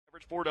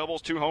4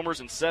 doubles, 2 homers,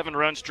 and 7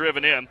 runs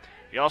driven in.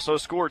 He also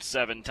scored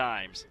 7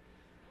 times.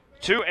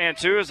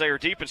 2-2 as they are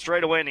deep and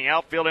straight away in the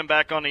outfield and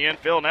back on the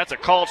infield, and that's a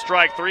called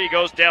strike 3. He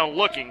goes down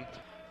looking.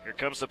 Here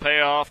comes the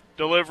payoff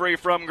delivery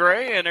from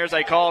Gray, and there's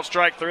a called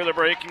strike 3, the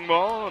breaking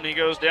ball, and he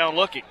goes down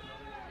looking.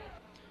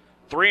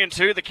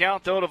 3-2 the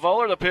count though to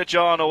Voller, the pitch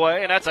on the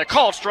way, and that's a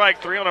called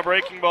strike 3 on a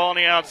breaking ball in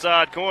the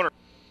outside corner.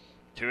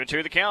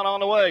 2-2 the count on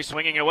the way,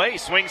 swinging away,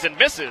 swings and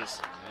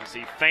misses as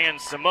he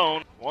fans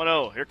Simone.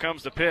 1-0, here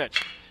comes the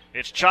pitch.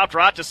 It's chopped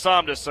right to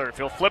Somdesurf.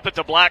 He'll flip it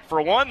to Black for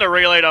 1. The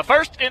relay to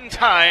first in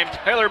time.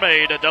 Taylor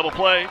made a double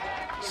play.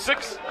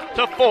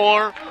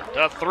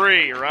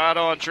 6-4-3. Right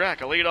on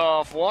track. A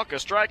leadoff walk, a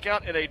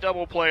strikeout, and a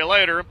double play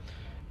later.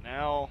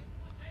 Now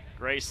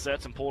Gray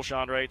sets and pulls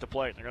Chandra at the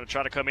plate. They're going to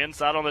try to come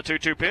inside on the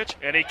 2-2 pitch,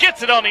 and he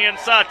gets it on the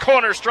inside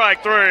corner,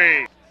 strike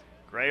 3.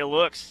 Gray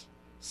looks,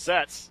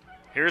 sets.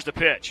 Here's the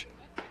pitch.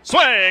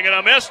 Swing and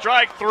a miss,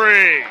 strike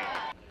 3.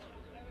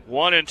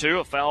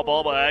 1-2, a foul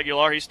ball by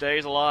Aguilar. He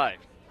stays alive.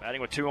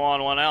 Batting with 2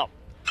 on, 1 out.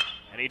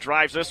 And he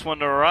drives this one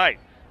to right.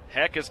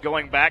 Heck is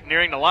going back,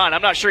 nearing the line.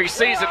 I'm not sure he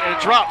sees it, and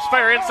it drops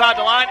fair inside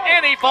the line,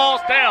 and he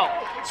falls down.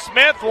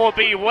 Smith will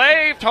be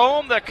waved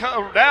home.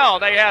 Now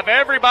they have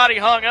everybody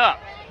hung up.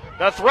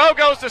 The throw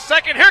goes to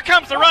second. Here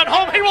comes the run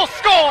home. He will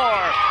score.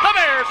 The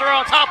Bears are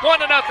on top 1-0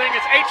 as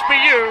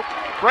HBU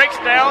breaks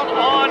down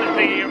on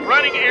the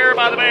running error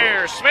by the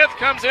Bears. Smith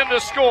comes in to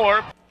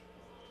score.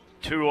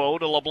 2-0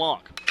 to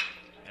LeBlanc.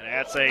 And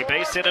that's a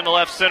base hit into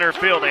left center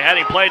field. They had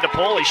him played the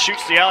pull. He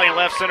shoots the alley in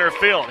left center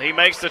field. He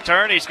makes the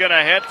turn. He's going to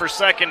head for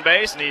second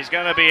base, and he's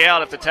going to be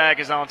out if the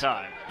tag is on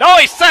time. No,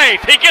 he's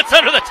safe. He gets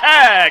under the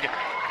tag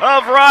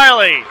of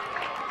Riley.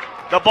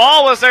 The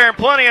ball was there in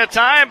plenty of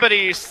time, but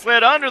he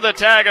slid under the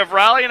tag of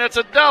Riley, and it's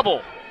a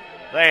double.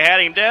 They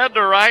had him dead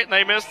to right, and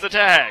they missed the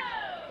tag.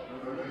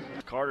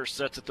 Carter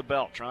sets at the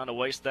belt, trying to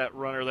waste that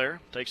runner there.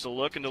 Takes a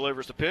look and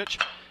delivers the pitch.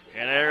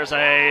 And there's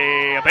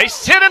a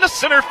base hit into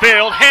center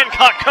field.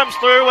 Hancock comes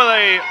through with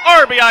a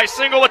RBI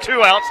single with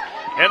 2 outs.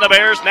 And the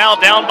Bears now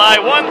down by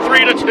 1,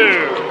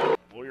 3-2.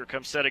 Warrior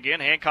comes set again.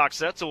 Hancock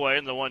sets away,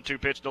 and the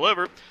 1-2 pitch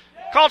delivered.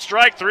 Called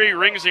strike 3,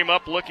 rings him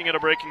up, looking at a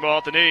breaking ball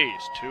at the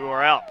knees. 2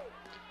 are out.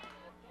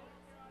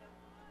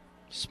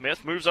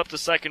 Smith moves up to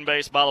second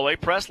base, by the way.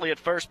 Presley at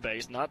first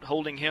base, not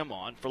holding him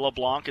on for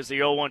LeBlanc as the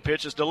 0-1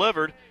 pitch is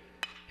delivered.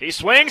 He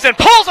swings and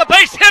pulls a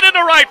base hit into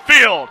right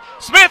field.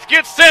 Smith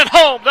gets sent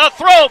home. The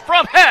throw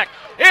from Heck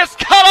is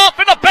cut off,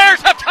 and the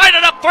Bears have tied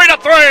it up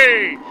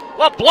 3-3.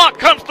 LeBlanc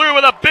comes through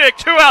with a big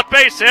 2-out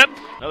base hit.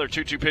 Another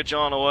 2-2 pitch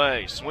on the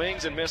way.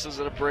 Swings and misses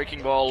at a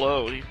breaking ball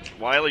low.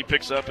 Wiley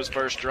picks up his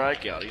first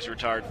strikeout. He's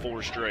retired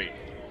 4 straight.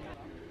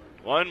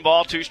 1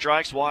 ball, 2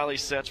 strikes. Wiley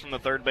sets from the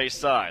third base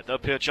side. The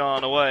pitch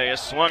on the way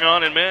is swung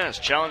on and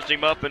missed. Challenged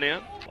him up and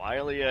in.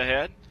 Wiley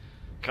ahead.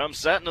 Comes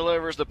set and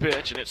delivers the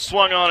pitch, and it's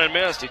swung on and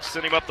missed. He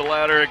sent him up the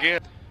ladder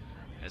again.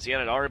 As he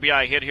had an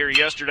RBI hit here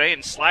yesterday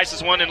and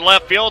slices one in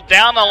left field,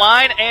 down the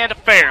line and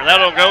fair.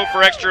 That'll go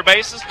for extra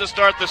bases to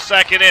start the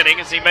second inning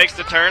as he makes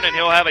the turn, and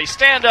he'll have a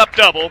stand-up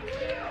double,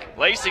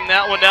 lacing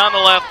that one down the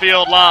left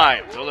field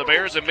line. So the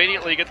Bears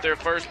immediately get their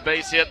first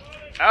base hit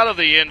out of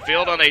the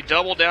infield on a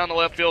double down the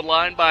left field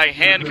line by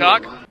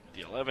Hancock.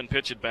 The 11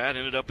 pitch at bat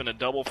ended up in a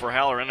double for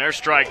Halloran. There's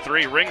strike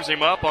 3, rings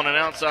him up on an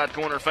outside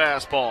corner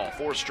fastball.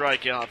 4th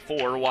strikeout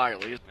for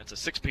Wiley. It's a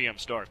 6 p.m.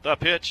 start. The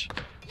pitch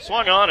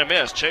swung on and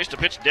missed. Chased a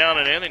pitch down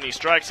and in, and he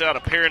strikes out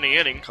a pair in the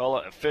inning. Call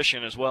it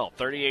efficient as well.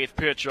 38th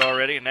pitch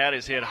already, and that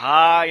is hit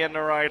high in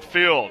the right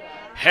field.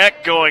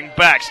 Heck going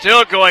back,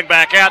 still going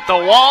back at the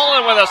wall,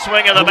 and with a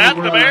swing of the bat,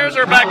 the Bears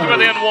are back to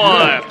within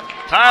 1.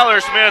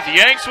 Tyler Smith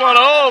yanks one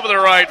over the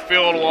right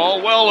field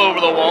wall, well over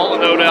the wall, a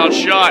no-doubt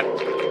shot.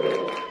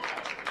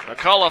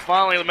 McCullough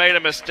finally made a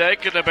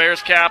mistake, and the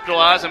Bears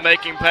capitalize and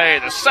make him pay.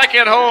 The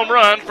second home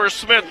run for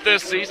Smith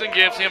this season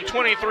gives him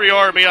 23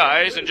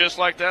 RBIs, and just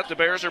like that, the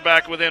Bears are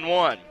back within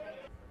 1.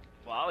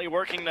 Wiley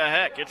working the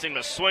Heck, gets him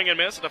to swing and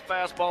miss, and a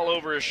fastball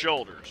over his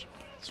shoulders.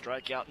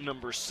 Strikeout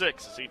number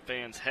 6 as he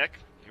fans Heck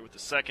here with the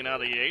second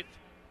out of the 8th.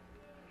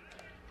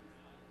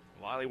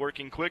 Wiley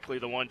working quickly,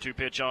 the 1-2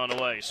 pitch on the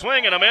way.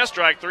 Swing and a miss,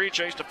 strike 3,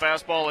 chased a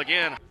fastball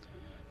again.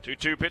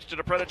 2-2 pitch to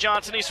DePreta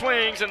Johnson, he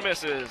swings and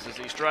misses as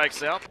he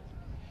strikes out.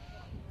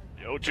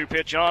 The 0-2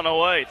 pitch on the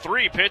way.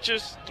 3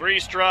 pitches, 3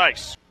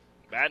 strikes.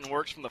 Batten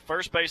works from the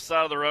first base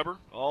side of the rubber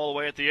all the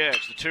way at the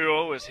edge. The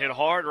 2-0 is hit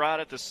hard right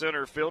at the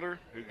center fielder,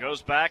 who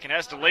goes back and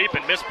has to leap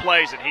and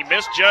misplays it. He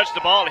misjudged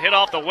the ball and hit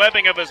off the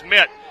webbing of his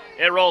mitt.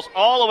 It rolls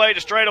all the way to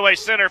straightaway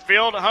center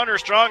field. Hunter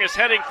Strong is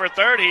heading for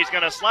third. He's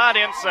going to slide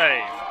in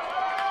safe.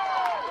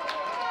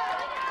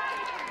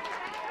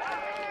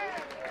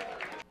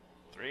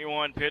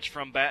 One pitch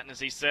from Batten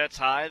as he sets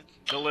high,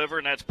 delivered,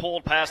 and that's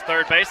pulled past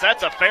third base.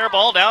 That's a fair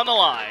ball down the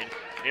line.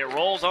 It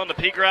rolls on the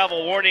pea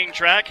gravel warning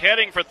track.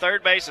 Heading for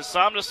third base is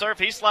Somdesurf.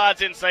 He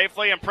slides in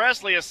safely, and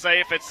Presley is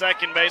safe at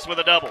second base with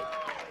a double.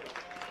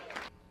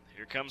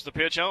 Here comes the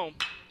pitch home.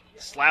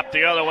 Slapped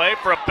the other way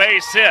for a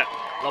base hit.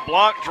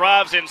 LeBlanc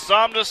drives in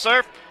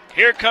Somdesurf.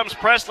 Here comes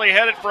Presley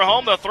headed for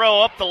home. The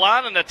throw up the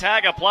line and the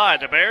tag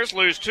applied. The Bears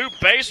lose 2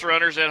 base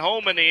runners at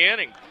home in the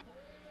inning.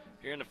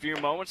 Here in a few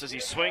moments as he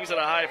swings at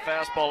a high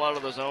fastball out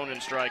of the zone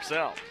and strikes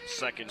out.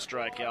 Second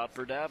strikeout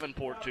for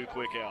Davenport, 2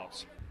 quick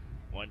outs.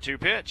 1-2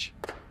 pitch.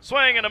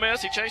 Swing and a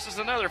miss. He chases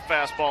another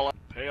fastball.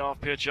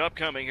 Payoff pitch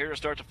upcoming here to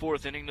start the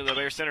 4th inning to the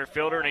Bears center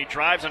fielder, and he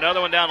drives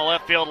another one down the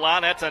left field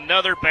line. That's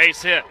another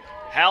base hit.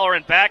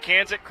 Halloran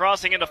backhands it,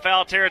 crossing into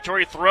foul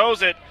territory,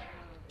 throws it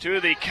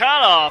to the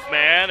cutoff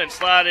man, and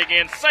sliding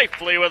in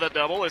safely with a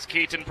double is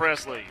Keaton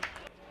Presley.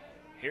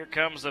 Here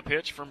comes the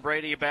pitch from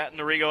Brady batting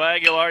to Rigo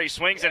Aguilar. He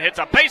swings and hits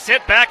a base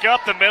hit back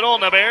up the middle,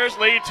 and the Bears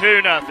lead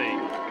 2-0.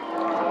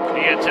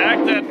 He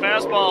attacked that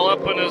fastball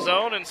up in his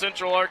zone, and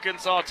Central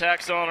Arkansas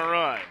tacks on a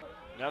run.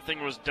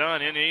 Nothing was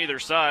done in either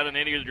side in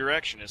any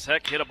direction as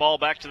Heck hit a ball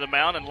back to the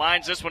mound and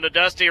lines this one to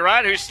Dusty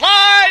Wright, who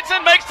slides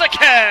and makes the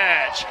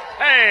catch.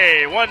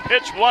 Hey, 1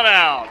 pitch, 1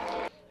 out.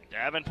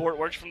 Davenport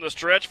works from the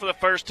stretch for the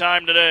first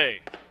time today.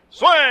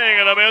 Swing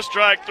and a miss,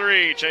 strike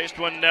 3. Chased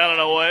one down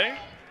and away.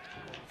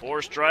 4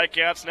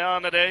 strikeouts now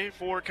in the day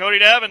for Cody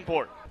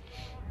Davenport.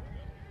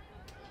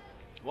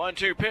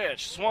 1-2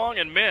 pitch, swung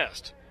and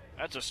missed.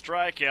 That's a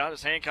strikeout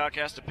as Hancock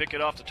has to pick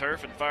it off the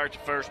turf and fire it to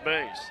first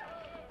base.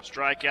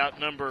 Strikeout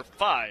number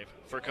 5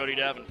 for Cody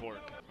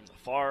Davenport. From the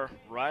far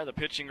right of the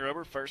pitching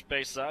rubber, first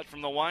base side.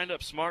 From the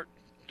windup, Smart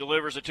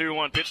delivers a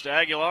 2-1 pitch to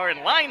Aguilar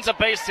and lines a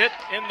base hit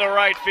in the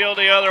right field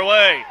the other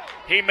way.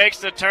 He makes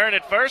the turn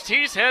at first.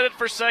 He's headed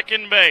for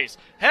second base.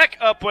 Heck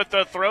up with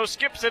the throw,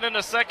 skips it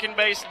into second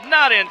base.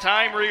 Not in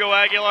time. Rigo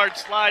Aguilar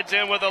slides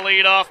in with a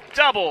leadoff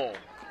double.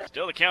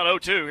 Still the count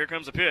 0-2. Here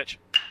comes the pitch.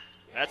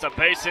 That's a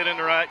base hit in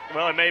the right.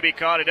 Well, it may be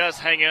caught. It does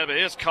hang up. It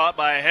is caught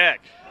by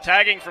Heck.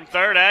 Tagging from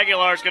third,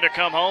 Aguilar's going to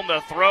come home.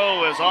 The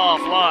throw is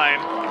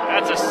offline.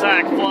 That's a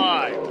sac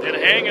fly.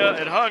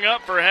 It hung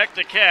up for Heck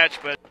to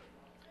catch, but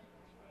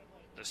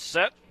the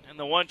set and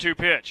the 1-2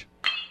 pitch.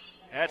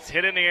 That's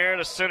hit in the air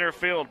to center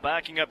field,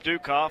 backing up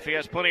Dukoff. He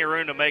has plenty of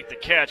room to make the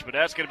catch, but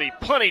that's going to be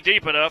plenty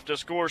deep enough to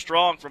score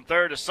strong from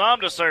third.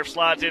 Somdasurf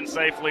slides in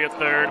safely at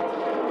third.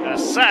 A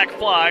sac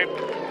fly.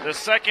 The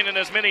second in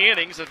as many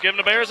innings has given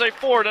the Bears a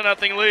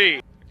 4-0 lead.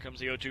 Here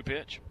comes the 0-2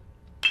 pitch.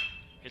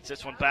 Hits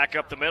this one back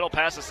up the middle,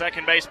 past the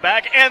second base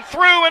back, and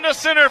through into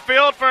center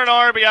field for an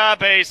RBI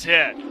base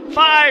hit.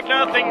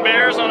 5-0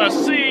 Bears on a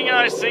seeing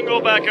eye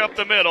single back up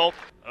the middle.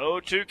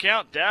 0-2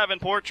 count.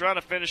 Davenport trying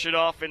to finish it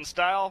off in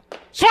style.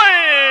 Swing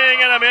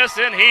and a miss,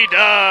 and he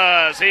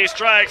does. He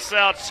strikes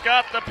out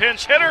Scott, the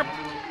pinch hitter,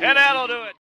 and that'll do it.